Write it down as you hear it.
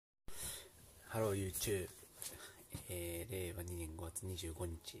ハロー YouTube、令和2年5月25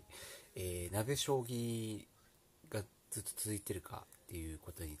日、なぜ将棋がずっと続いてるかっていう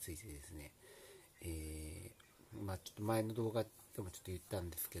ことについてですね、ちょっと前の動画でもちょっと言ったん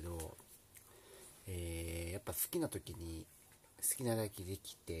ですけど、やっぱ好きな時に好きなだけで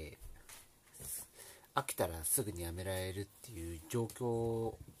きて、飽きたらすぐにやめられるっていう状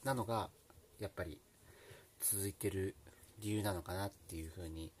況なのがやっぱり続いてる理由なのかなっていうふう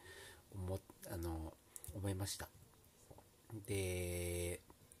に思思いました。で、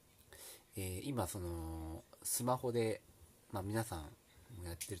今そのスマホで、皆さんも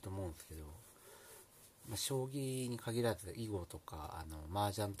やってると思うんですけど、将棋に限らず囲碁とか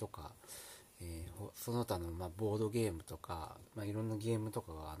麻雀とか、その他のボードゲームとか、いろんなゲームと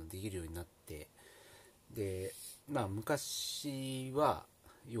かができるようになって、で、昔は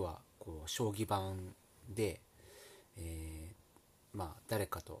要はこう将棋盤で、誰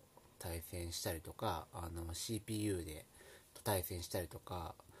かと対戦したりとかCPU で対戦したりと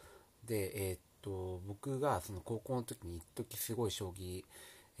かで、僕がその高校の時に一時すごい将棋、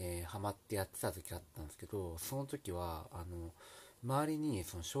ハマってやってた時があったんですけど、その時は周りに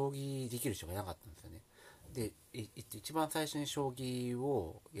その将棋できる人がいなかったんですよね。で一番最初に将棋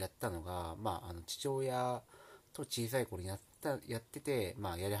をやったのが、父親と小さい頃にやってて、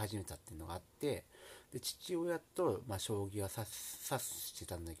やり始めたっていうのがあって、で父親と、将棋は指して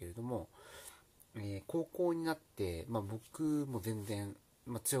たんだけれども、高校になって、僕も全然、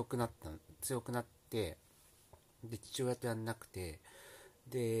強くなって、で父親とやんなくて、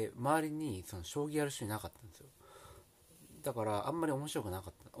で周りにその将棋やる人いなかったんですよ。だからあんまり面白くないと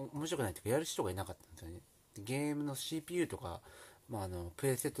いうか、やる人がいなかったんですよね。でゲームの CPU とか、プ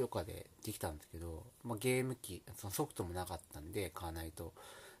レステとかでできたんですけど、ゲーム機そのソフトもなかったんで買わないと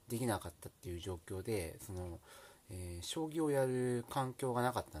できなかったっていう状況で、将棋をやる環境が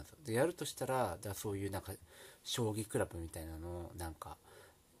なかったんですよ。でやるとしたら、そういう将棋クラブみたいなのを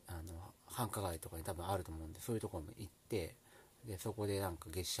あの繁華街とかに多分あると思うんで、そういうところも行って、でそこで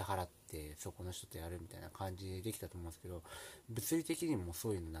月謝払ってそこの人とやるみたいな感じでできたと思うんですけど、物理的にもそ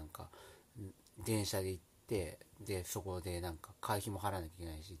ういうの電車で行って、でそこで会費も払わなきゃいけ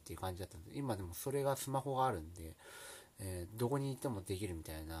ないしっていう感じだったんで、今でもそれがスマホがあるんで、どこにいてもできるみ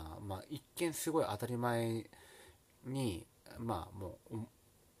たいな、一見すごい当たり前に、もう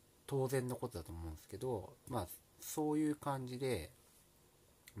当然のことだと思うんですけど、そういう感じで、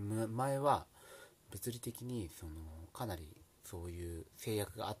前は物理的にかなりそういう制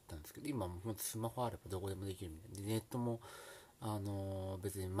約があったんですけど、今もうほんとスマホあればどこでもできるみたいな。でネットも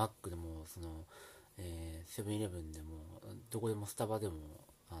別に Mac でもセブンイレブンでもどこでもスタバでも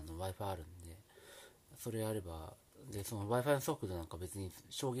Wi-Fi あるんで、それあれば、でその Wi-Fi の速度なんか別に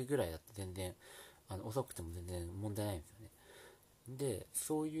将棋ぐらいだと全然遅くても全然問題ないんですよね。で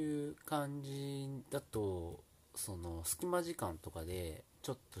そういう感じだと、その隙間時間とかでち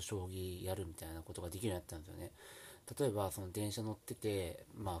ょっと将棋やるみたいなことができるようになったんですよね。例えばその電車乗ってて、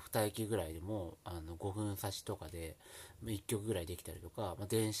2駅ぐらいでも5分差しとかで1曲ぐらいできたりとか、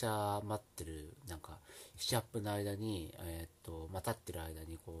電車待ってる7、8分の間に、立ってる間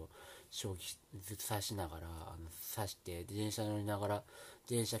にこう将棋ずっと指しながら指して、で電車乗りながら、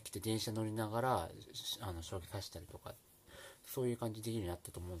電車来て電車乗りながら将棋指したりとか、そういう感じでできるようになっ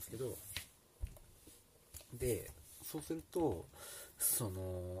たと思うんですけど、でそうすると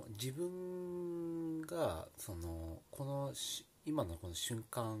自分が今のこの瞬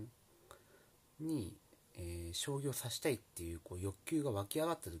間に、将棋を指したいっていう、欲求が湧き上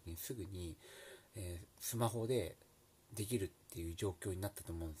がった時にすぐに、スマホでできるっていう状況になった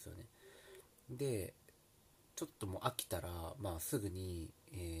と思うんですよね。でちょっともう飽きたら、すぐに、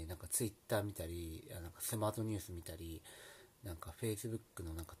ツイッター見たり、スマートニュース見たり、フェイスブック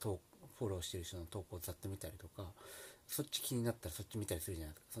のフォローしてる人の投稿をざっと見たりとか、そっち気になったらそっち見たりするじゃ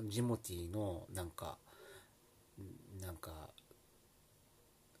ないですか。そのジモティーのなんか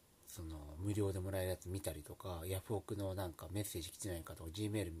その無料でもらえるやつ見たりとか、ヤフオクのメッセージ来てないかとか G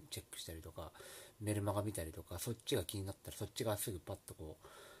メールチェックしたりとか、メルマガ見たりとか、そっちが気になったらそっちがすぐパッと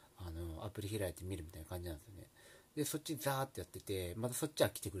アプリ開いて見るみたいな感じなんですよね。でそっちザーってやってて、またそっちは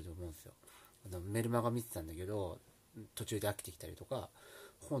来てくると思うんですよ。メルマガ見てたんだけど途中で飽きてきたりとか、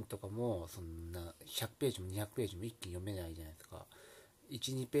本とかもそんな100ページも200ページも一気に読めないじゃないですか。1、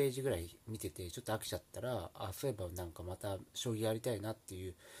2ページぐらい見ててちょっと飽きちゃったら、そういえばまた将棋やりたいなってい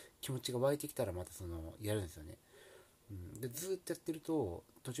う気持ちが湧いてきたら、またやるんですよね。でずっとやってると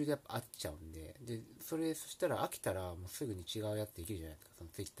途中でやっぱ飽きちゃうんで、そしたら飽きたらもうすぐに違うやつできるじゃないですか。その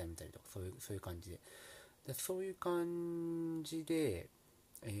ツイッター見たりとか、そういう感じでそういう感じで、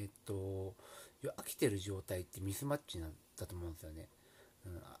飽きてる状態ってミスマッチなんだと思うんですよね。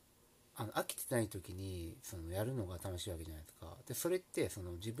飽きてない時にやるのが楽しいわけじゃないですか。でそれって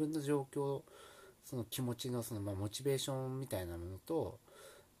自分の状況、気持ちのモチベーションみたいなものと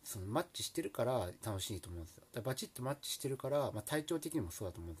マッチしてるから楽しいと思うんですよ。だからバチッとマッチしてるから、体調的にもそう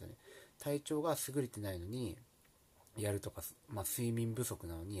だと思うんですよね。体調が優れてないのにやるとか、睡眠不足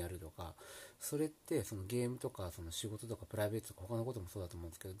なのにやるとか、それってゲームとか仕事とかプライベートとか他のこともそうだと思うん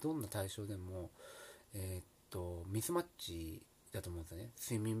ですけど、どんな対象でもミスマッチだと思うんですよね。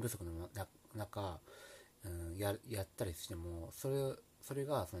睡眠不足の中、やったりしてもそれ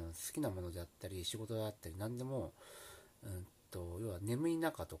が好きなものであったり仕事であったり何でも、要は眠い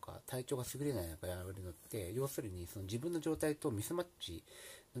中とか体調が優れない中やるのって、要するに自分の状態とミスマッチ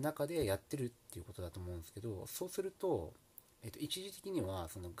の中でやってるっていうことだと思うんですけど、そうすると、一時的には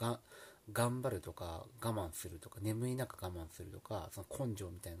頑張るとか我慢するとか眠い中我慢するとか根性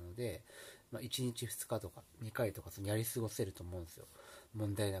みたいなので、1日2日とか2回とかやり過ごせると思うんですよ、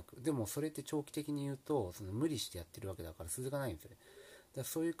問題なく。でもそれって長期的に言うと無理してやってるわけだから続かないんですよね。だから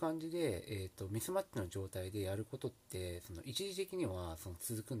そういう感じで、ミスマッチの状態でやることって一時的には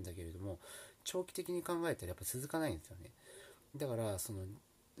続くんだけれども、長期的に考えたらやっぱ続かないんですよね。だから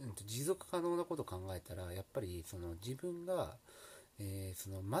持続可能なことを考えたらやっぱり自分が、そ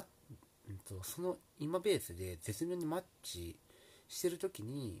の今ベースで絶妙にマッチしてるとき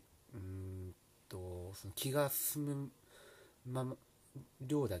に気が進むまま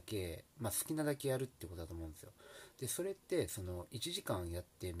量だけ、好きなだけやるってことだと思うんですよ。でそれって1時間やっ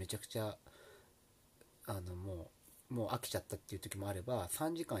てめちゃくちゃもう飽きちゃったっていう時もあれば、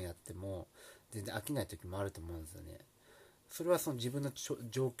3時間やっても全然飽きない時もあると思うんですよね。それは自分の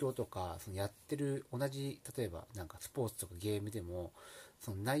状況とかやってる同じ、例えばなんかスポーツとかゲームでも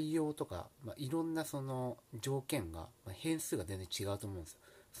内容とか、いろんな条件が、変数が全然違うと思うんですよ、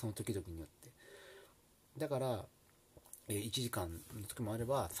その時々によって。だから1時間の時もあれ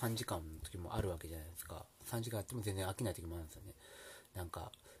ば3時間の時もあるわけじゃないですか。3時間やっても全然飽きない時もあるんですよね。なん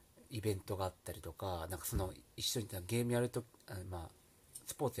かイベントがあったりとか、なんか一緒にゲームやると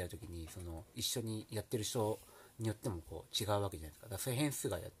スポーツやるときに一緒にやってる人によってもこう違うわけじゃないですか。だからそういう変数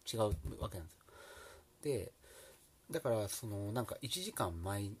が違うわけなんですよ。でだからなんか1時間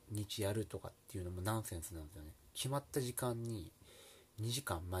毎日やるとかっていうのもナンセンスなんですよね。決まった時間に2時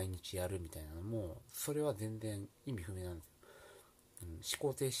間毎日やるみたいなのも、それは全然意味不明なんですよ。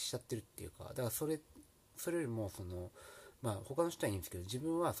思考停止しちゃってるっていうか、だからそれよりも他の人はいいんですけど、自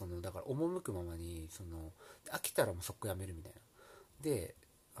分はだから赴くままに飽きたらもうそこやめるみたいな。で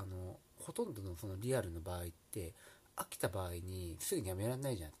ほとんどのリアルの場合って飽きた場合にすぐにやめられ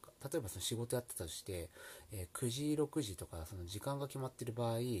ないじゃないですか。例えば仕事やってたとして、9時6時とか時間が決まってる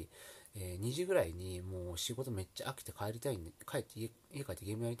場合、2時ぐらいにもう仕事めっちゃ飽きて帰りたいんで、家帰って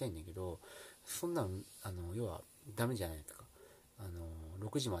ゲームやりたいんだけど、そんなん要はダメじゃないですか。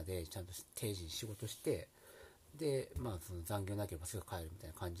6時までちゃんと定時に仕事して、で残業なければすぐ帰るみたい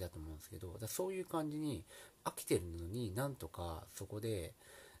な感じだと思うんですけど、そういう感じに飽きてるのになんとかそこで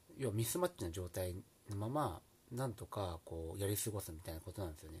要はミスマッチの状態のままなんとかこうやり過ごすみたいなことな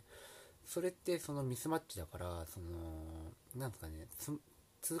んですよね。それってミスマッチだからなんですかね、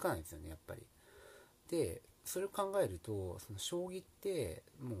続かないんですよね、やっぱり。でそれを考えると将棋って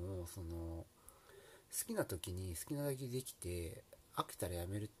もう好きな時に好きなだけできて飽きたらや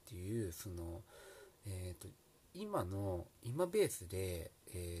めるっていうえーと今ベースで、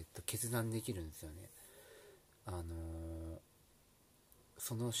決断できるんですよね。あのー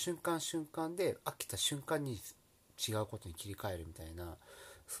その瞬間瞬間で飽きた瞬間に違うことに切り替えるみたいな、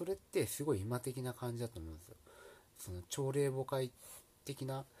それってすごい今的な感じだと思うんですよ。朝令暮改的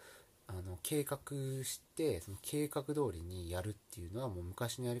な計画してその計画通りにやるっていうのはもう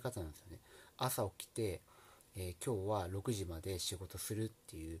昔のやり方なんですよね。朝起きて、今日は6時まで仕事するっ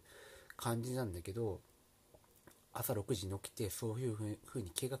ていう感じなんだけど、朝6時に起きてそういう風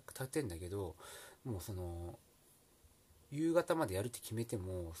に計画立てるんだけど、もう夕方までやるって決めて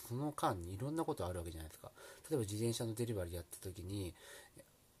もその間にいろんなことあるわけじゃないですか。例えば自転車のデリバリーやった時に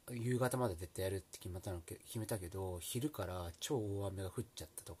夕方まで絶対やるって決めたけど、昼から超大雨が降っちゃっ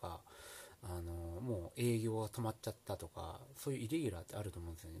たとか、もう営業が止まっちゃったとか、そういうイレギュラーってあると思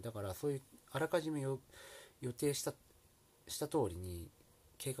うんですよね。だからそういうあらかじめ予定した通りに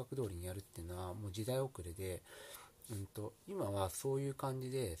計画通りにやるっていうのはもう時代遅れで、今はそういう感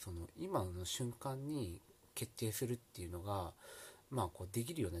じで今の瞬間に決定するっていうのがこうで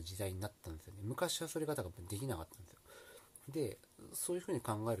きるような時代になったんですよね。昔はそれができなかったんですよ。でそういうふうに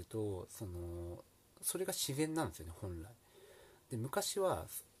考えるとそれが自然なんですよね、本来。で昔は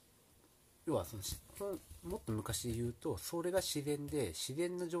要はもっと昔で言うとそれが自然で、自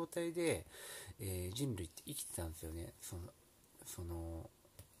然の状態で、人類って生きてたんですよね。その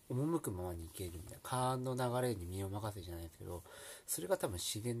赴くままに生きるみたいな、川の流れに身を任せじゃないですけど、それが多分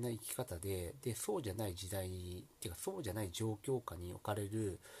自然な生き方で、そうじゃない時代っていうか、そうじゃない状況下に置かれ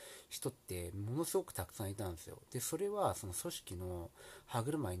る人ってものすごくたくさんいたんですよ。でそれはその組織の歯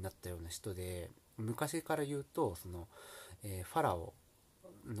車になったような人で、昔から言うとファラオ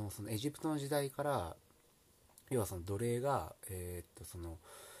のそのエジプトの時代から、要はその奴隷が、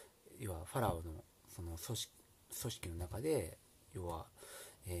要はファラオのその組織の中で、要は、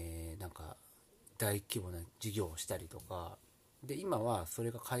なんか大規模な事業をしたりとかで、今はそ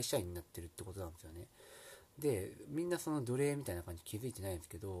れが会社員になってるってことなんですよね。でみんなその奴隷みたいな感じ気づいてないんです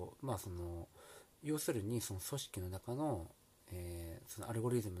けど、要するにその組織の中の、そのアルゴ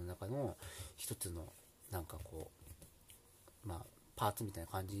リズムの中の一つのなんかこう、パーツみたい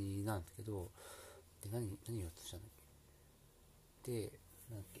な感じなんですけど、で何言おうとしたんだっけ。で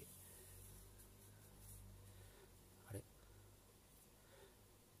なんだっけ、あれ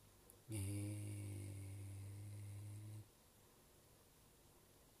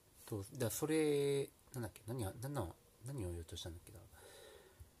それなんだっけ、何を言おうとしたんだっけ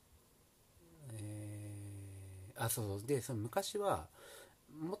な。そうで、その昔は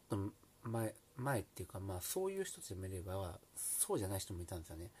もっと前っていうか、そういう人たちもいればそうじゃない人もいたんです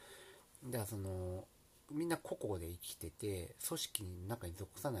よね。だからみんな個々で生きてて、組織の中に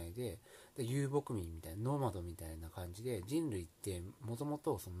属さないで遊牧民みたいな、ノマドみたいな感じで、人類ってもとも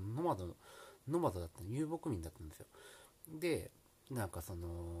とそのノマドだったの、遊牧民だったんですよ。でなんかな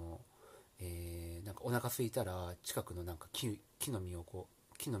んかお腹空いたら近くのなんか木の実をこ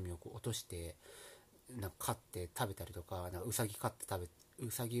う落として、なんか飼って食べたりとか、なんかウサギ飼ってウ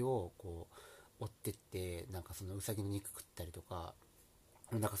サギをこう追ってって、なんかそのウサギの肉食ったりとか、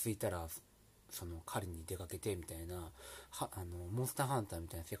お腹空いたらその狩りに出かけてみたいな、モンスターハンターみ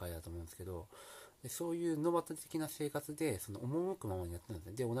たいな世界だと思うんですけど、でそういうノマド的な生活でその赴くままにやってたんです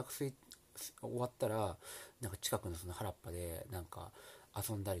ね。でお腹終わったらなんか近くのその原っぱでなんか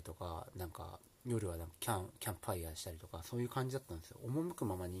遊んだりとか、なんか夜はなんかキャンプファイヤーしたりとか、そういう感じだったんですよ。赴く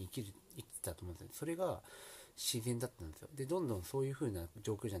ままに生きてたと思うんですよ。それが自然だったんですよ。でどんどんそういう風な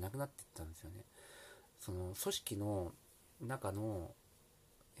状況じゃなくなっていったんですよね。その組織の中の、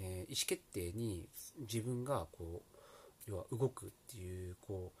意思決定に自分がこう要は動くっていう、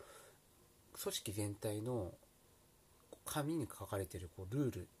こう組織全体の紙に書かれてるこうル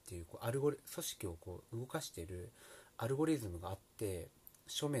ールっていう、組織をこう動かしているアルゴリズムがあって、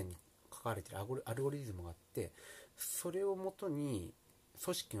書面に書かれてるアルゴリズムがあって、それをもとに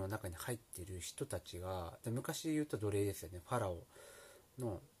組織の中に入っている人たちが、昔で言うと奴隷ですよね。ファラオ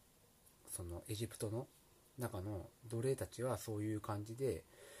のそのエジプトの中の奴隷たちはそういう感じで、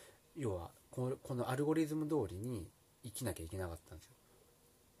要はこのアルゴリズム通りに生きなきゃいけなかったんで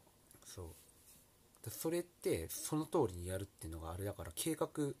すよ。それってその通りにやるっていうのがあれだから、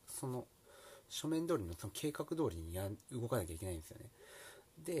その書面通りのその計画通りに動かなきゃいけないんですよね。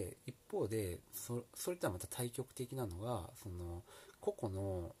で一方でそれとはまた対極的なのが、その個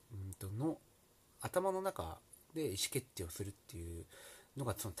々の頭の中で意思決定をするっていうの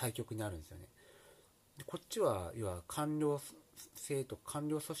がその対極にあるんですよね。でこっちは要は官僚制とか官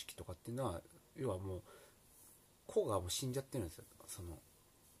僚組織とかっていうのは、要はもう個がもう死んじゃってるんですよ。その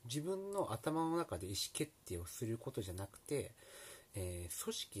自分の頭の中で意思決定をすることじゃなくて、組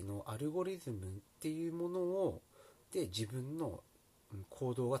織のアルゴリズムっていうもので自分の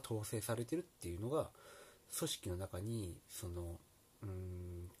行動が統制されてるっていうのが、組織の中に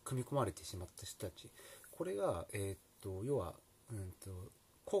組み込まれてしまった人たち、これが、要は、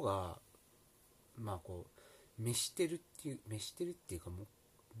個がこう滅してるっていうか、もう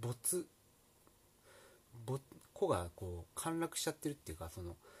個がこう陥落しちゃってるっていうか、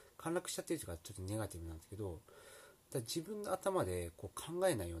陥落しちゃってるっていうかちょっとネガティブなんですけど、自分の頭でこう考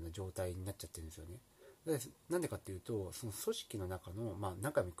えないような状態になっちゃってるんですよね。なんでかっていうと、その組織の中の、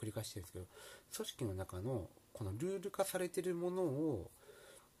何回も繰り返してるんですけど、組織の中のこのルール化されてるものを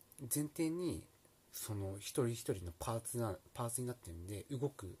前提に、その一人一人のパーツになってるんで、動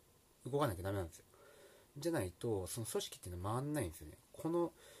かなきゃダメなんですよ。じゃないとその組織っていうのは回んないんですよね。こ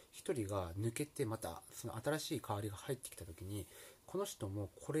の一人が抜けてまたその新しい代わりが入ってきた時に、この人も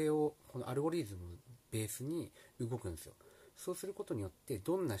このアルゴリズムをベースに動くんですよ。そうすることによって、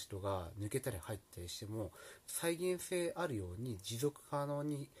どんな人が抜けたり入ったりしても再現性あるように持続可能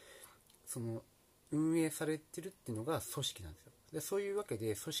にその運営されてるっていうのが組織なんですよ。でそういうわけ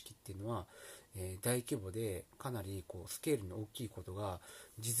で組織っていうのは、大規模でかなりこうスケールの大きいことが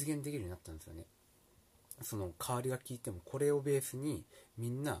実現できるようになったんですよね。その代わりが効いてもこれをベースにみ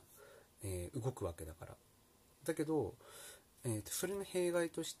んな、動くわけだから。だけど、それの弊害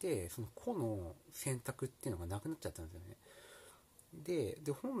としてその個の選択っていうのがなくなっちゃったんですよね。で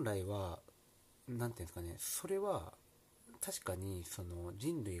本来はなんていうんですかね、それは確かにその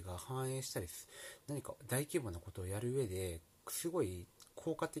人類が繁栄したり何か大規模なことをやる上ですごい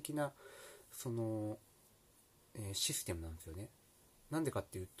効果的なその、システムなんですよね。なんでかっ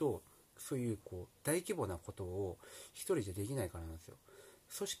ていうと、そういうこう大規模なことを一人じゃできないからなんですよ。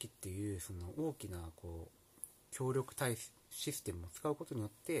組織っていうその大きなこう協力体システムを使うことによっ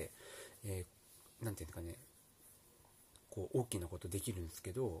て、なんていうんですかね、こう大きなことできるんです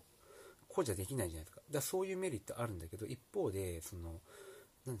けど、こうじゃできないじゃないですか。だからそういうメリットあるんだけど、一方でその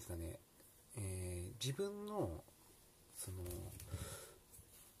なんですかね、自分のその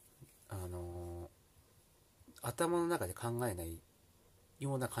頭の中で考えない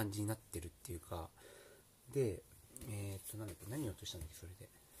ような感じになってるっていうか、で、なんだっけ、何を言おうとしたんだっけ、それで。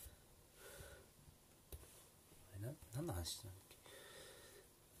何の話なんだっ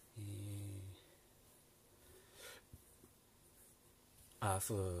け。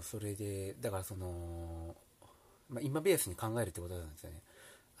そう、それで、だからその、今ベースに考えるってことなんですよね。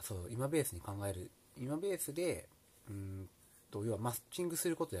そう、今ベースに考える、今ベースで、要はマッチングす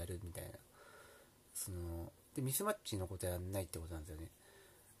ることをやるみたいな。その、で、ミスマッチのことやらないってことなんですよね。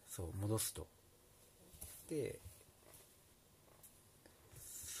そう、戻すと。で、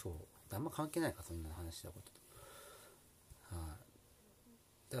そう、あんま関係ないか、そんな話したことと。は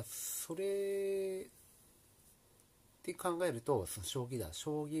い、だからそれで考えると、その将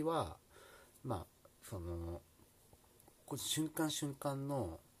棋は、まあ、その、こう瞬間瞬間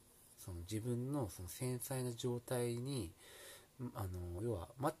の、その自分のその繊細な状態に、要は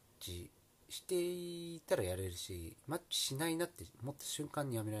マッチしていたらやれるし、マッチしないなって思った瞬間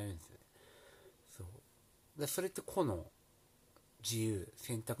にやめられるんですよね。そう。それって個の自由、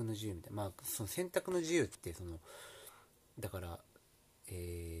選択の自由みたいな。その選択の自由って、その、だから、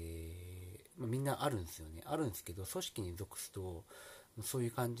みんなあるんですよね。あるんですけど、組織に属すと、そうい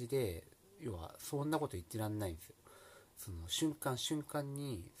う感じで、要は、そんなこと言ってらんないんですよ。その、瞬間瞬間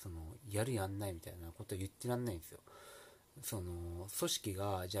に、その、やるやんないみたいなこと言ってらんないんですよ。その、組織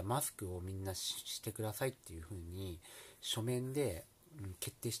が、じゃあマスクをみんなしてくださいっていう風に、書面で、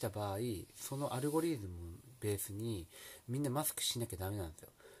決定した場合、そのアルゴリズムをベースに、みんなマスクしなきゃダメなんですよ。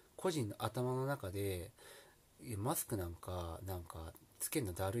個人の頭の中で、マスクなんかつける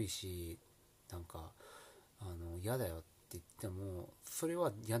のだるいし、なんか嫌だよって言っても、それ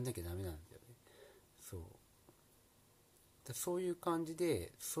はやんなきゃダメなんだよね。そうそういう感じ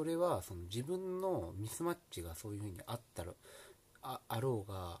で、それはその自分のミスマッチがそういう風にあったら、あろ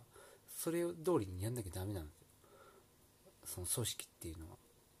うが、それ通りにやんなきゃダメなんですよ、その組織っていうのは。だ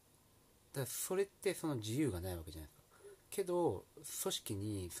からそれってその自由がないわけじゃないですか。けど組織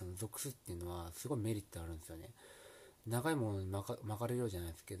にその属すっていうのはすごいメリットあるんですよね。長いものに巻かれるようじゃな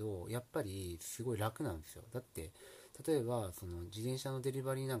いですけど、やっぱりすごい楽なんですよ。だって例えばその自転車のデリ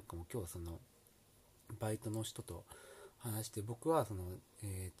バリーなんかも、今日そのバイトの人と話して、僕はそのなんだ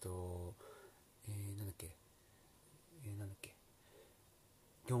っけ、なんだっけ、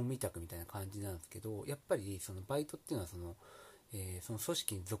業務委託みたいな感じなんですけど、やっぱりそのバイトっていうのはその、その組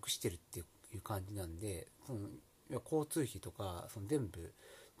織に属してるっていう感じなんで、その交通費とかその全部、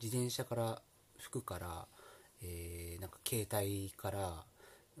自転車から服から、なんか携帯から、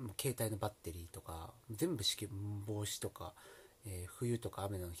携帯のバッテリーとか全部帽子とか、冬とか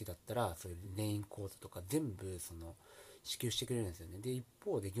雨の日だったらそういうレインコートとか全部その支給してくれるんですよね。で一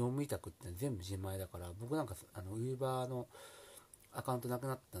方で業務委託ってのは全部自前だから、僕なんかウーバーのアカウントなく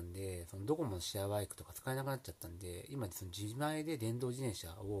なったんで、そのドコモのシェアバイクとか使えなくなっちゃったんで、今その自前で電動自転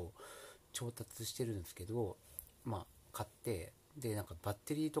車を調達してるんですけど、買って、でなんかバッ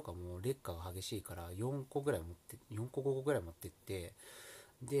テリーとかも劣化が激しいから4個ぐらい持って4個5個ぐらい持ってって、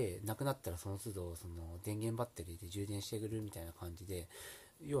でなくなったらその都度その電源バッテリーで充電してくれるみたいな感じで、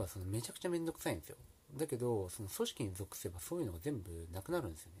要はそのめちゃくちゃめんどくさいんですよ。だけどその組織に属せばそういうのが全部なくなる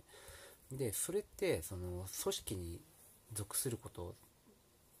んですよね。でそれってその組織に属すること、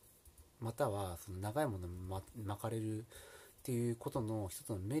またはその長いものに巻かれるっていうことの一つ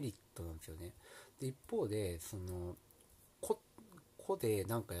のメリットなんですよね。で一方でその個で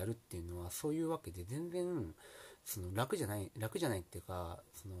なんかやるっていうのはそういうわけで、全然その楽じゃないっていうか、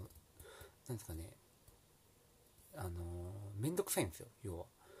そのなんですかね、めんどくさいんですよ、要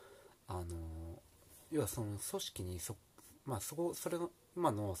は。要はその組織にそれの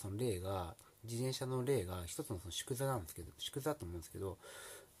今のその例が、自転車の例が一つのその縮座なんですけど、縮座だと思うんですけど、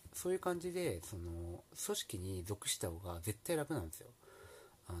そういう感じでその組織に属した方が絶対楽なんですよ。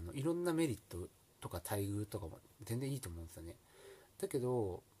いろんなメリットとか待遇とかも全然いいと思うんですよね。だけ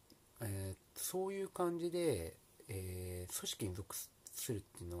ど、そういう感じで、組織に属するっ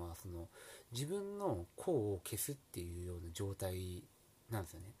ていうのは、その自分の功を消すっていうような状態なんで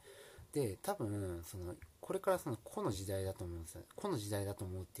すよね。で多分これから個の時代だと思うんですよ。個の時代だと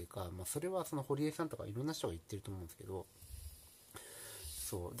思うっていうか、それは堀江さんとかいろんな人が言ってると思うんですけど、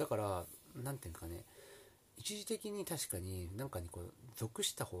そうだからなんていうんですかね、一時的に確かになんかに属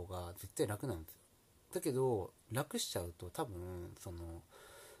した方が絶対楽なんですよ。だけど楽しちゃうと多分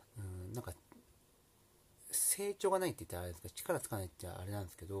なんか成長がないって言ったらあれですか、力つかないって言ったらあれなん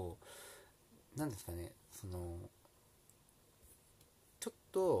ですけど、なんですかね、ちょっ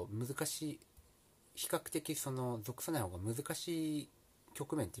と難しい、比較的属さない方が難しい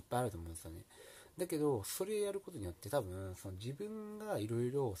局面っていっぱいあると思うんですよね。だけどそれやることによって多分自分がいろ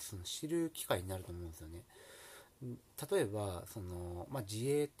いろ知る機会になると思うんですよね。例えば自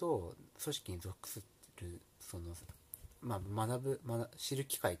衛と組織に属する知る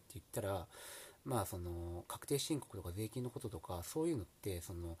機会って言ったら、確定申告とか税金のこととかそういうのって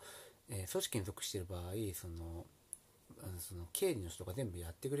組織に属している場合経理の人が全部や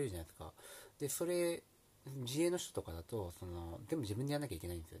ってくれるじゃないですか。でそれ自営の人とかだと全部自分でやらなきゃいけ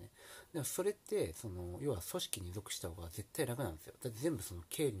ないんですよね。でもそれって要は組織に属した方が絶対楽なんですよ。だって全部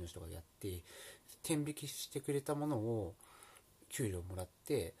経理の人がやって天引きしてくれたものを給料もらっ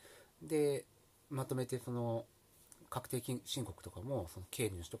て、でまとめて確定申告とかも経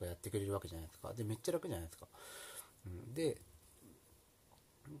理の人がやってくれるわけじゃないですか。でめっちゃ楽じゃないですか。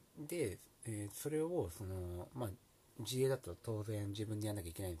で、それを自営だと当然自分でやんなきゃ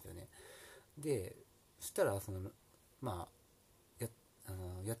いけないんですよね。でそしたらまあや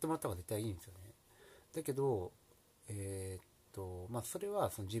やってもらった方が絶対いいんですよね。だけどそれ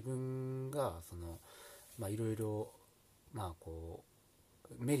は自分がいろいろ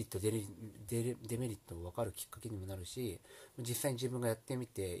メリットデメリットを分かるきっかけにもなるし、実際に自分がやってみ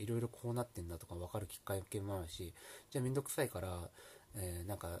ていろいろこうなってんだとか分かるきっかけもあるし、じゃあめんどくさいから、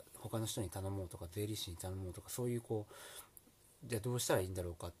なんか他の人に頼もうとか税理士に頼もうとか、そういうじゃあどうしたらいいんだ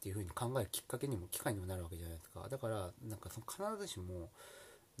ろうかっていうふうに考えるきっかけにも機会にもなるわけじゃないですか。だからなんか必ずしも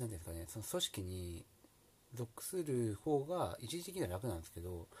何ですかね、組織に属する方が一時的には楽なんですけ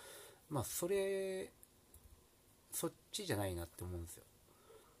ど、そっちじゃないなって思うんですよ。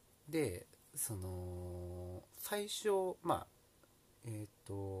で最初8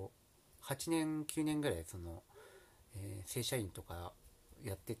年9年ぐらい正社員とか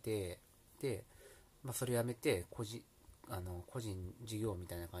やってて、で、それやめて個人事業み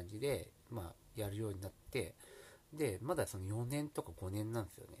たいな感じで、やるようになって、でまだ4年とか5年なん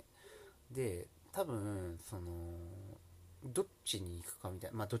ですよね。で多分どっちに行くかみた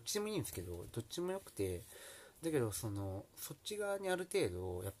いな、どっちでもいいんですけど、どっちもよくて、だけどそっち側にある程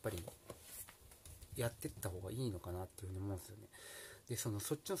度やっぱりやってった方がいいのかなっていうふうに思うんですよね。でそっ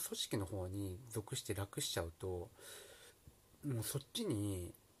ちの組織の方に属して楽しちゃうと、もうそっち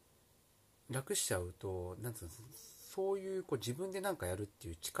に楽しちゃうと、なんつうの、そういう自分で何かやるって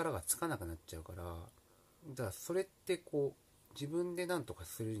いう力がつかなくなっちゃうから、だからそれって自分で何とか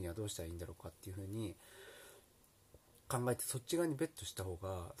するにはどうしたらいいんだろうかっていうふうに考えて、そっち側にベットした方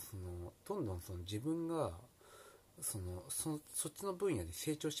がどんどん自分がそっちの分野で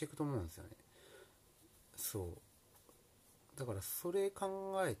成長していくと思うんですよね。そうだからそれ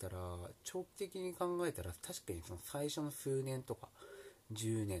考えたら、長期的に考えたら確かに最初の数年とか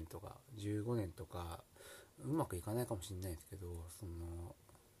10年とか15年とかうまくいかないかもしれないですけど、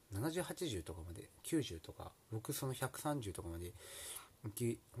70、80とかまで、90とか、僕130とかまで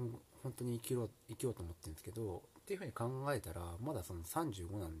本当に生きようと思ってるんですけど、っていうふうに考えたらまだ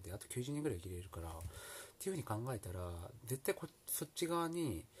35なんであと90年ぐらい生きれるから、っていうふうに考えたら絶対そっち側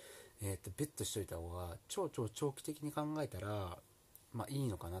に、ベットしといた方が超長期的に考えたらいい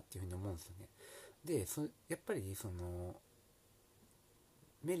のかなっていうふうに思うんですよね。でやっぱり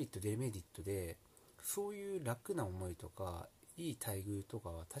メリットデメリットでそういう楽な思いとかいい待遇とか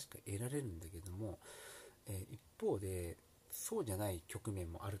は確かに得られるんだけども、一方でそうじゃない局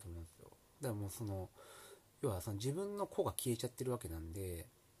面もあると思うんですよ。だからもう要は自分の子が消えちゃってるわけなんで、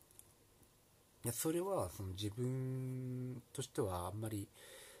いやそれは自分としてはあんまり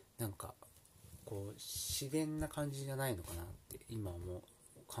なんか自然な感じじゃないのかなって今も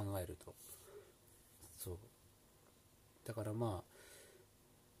考えると。そうだから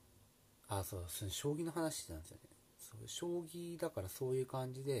その将棋の話なんですよね。そう将棋だからそういう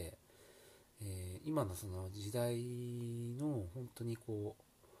感じで、今のその時代の本当に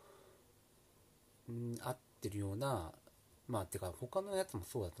合ってるような、てか他のやつも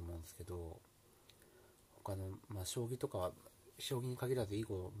そうだと思うんですけど、他の将棋とか将棋に限らず囲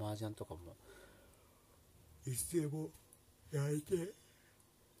碁麻雀とかもいつでもやれて、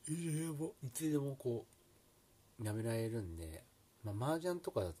いつでもやめられるんで、麻雀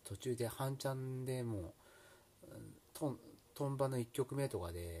とかだと途中で半チャンでもうトトンバの1曲目と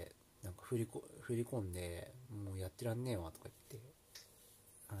かでなんか振り込んでもうやってらんねえわとか言って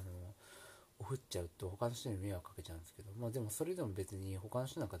振っちゃうと他の人に迷惑かけちゃうんですけど、まあでもそれでも別に他の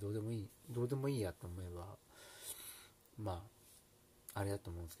人なんかどうでもいいやと思えば、まああれだと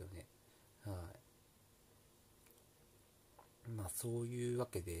思うんですけどね。はい。まあそういうわ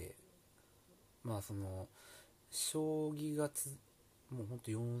けで、まあ将棋もうほんと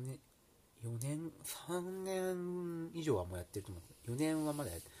3年以上はもうやってると思うんですよ。4年はま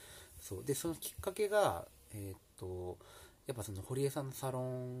だそうで、そのきっかけがやっぱ堀江さんのサロ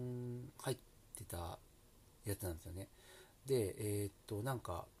ン入ってたやつなんですよね。でなん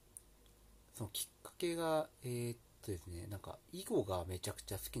かそのきっかけがですね、なんか囲碁がめちゃく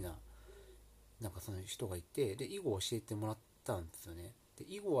ちゃ好きななんかその人がいて、で囲碁を教えてもらったんですよね。で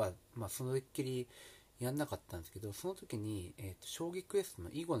囲碁はまあそのっきりやんなかったんですけど、その時に、将棋クエストの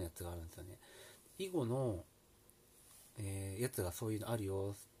囲碁のやつがあるんですよね。囲碁の、やつがそういうのある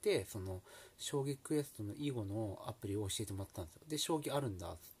よって将棋クエストの囲碁のアプリを教えてもらったんですよ。で将棋あるん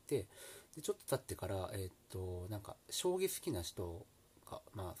だっつって、でちょっと経ってからなんか将棋好きな人が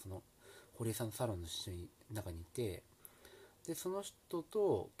まあ堀江さんのサロンの人に中にいて、でその人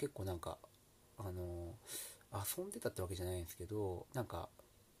と結構なんか遊んでたってわけじゃないんですけど、なんか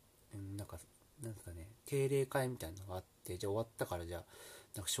なんですかね、定例会みたいなのがあって、じゃあ終わったからじゃあ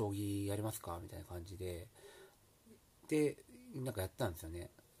なんか将棋やりますかみたいな感じでなんかやったんですよね、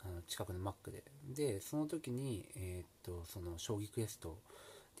近くのマックで。でその時にその将棋クエスト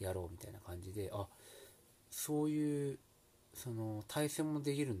でやろうみたいな感じで、そういう対戦も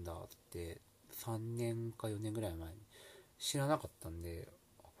できるんだって3年か4年ぐらい前に知らなかったんで、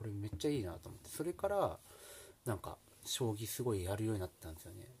これめっちゃいいなと思って、それからなんか将棋すごいやるようになったんです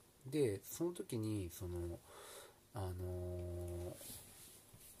よね。でその時にあの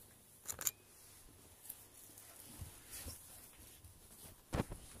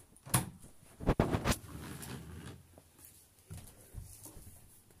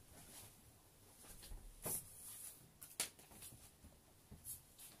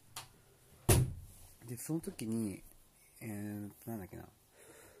その時になんだっけな、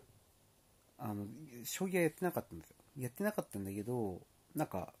将棋はやってなかったんですよ。やってなかったんだけど、なん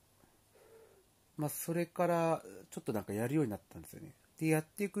かまあそれからちょっとなんかやるようになったんですよね。でやっ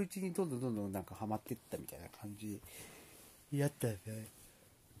ていくうちにどんどんなんかハマっていったみたいな感じやったんですよね。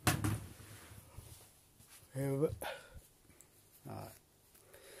ま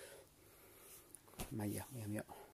あいいや、やめよう。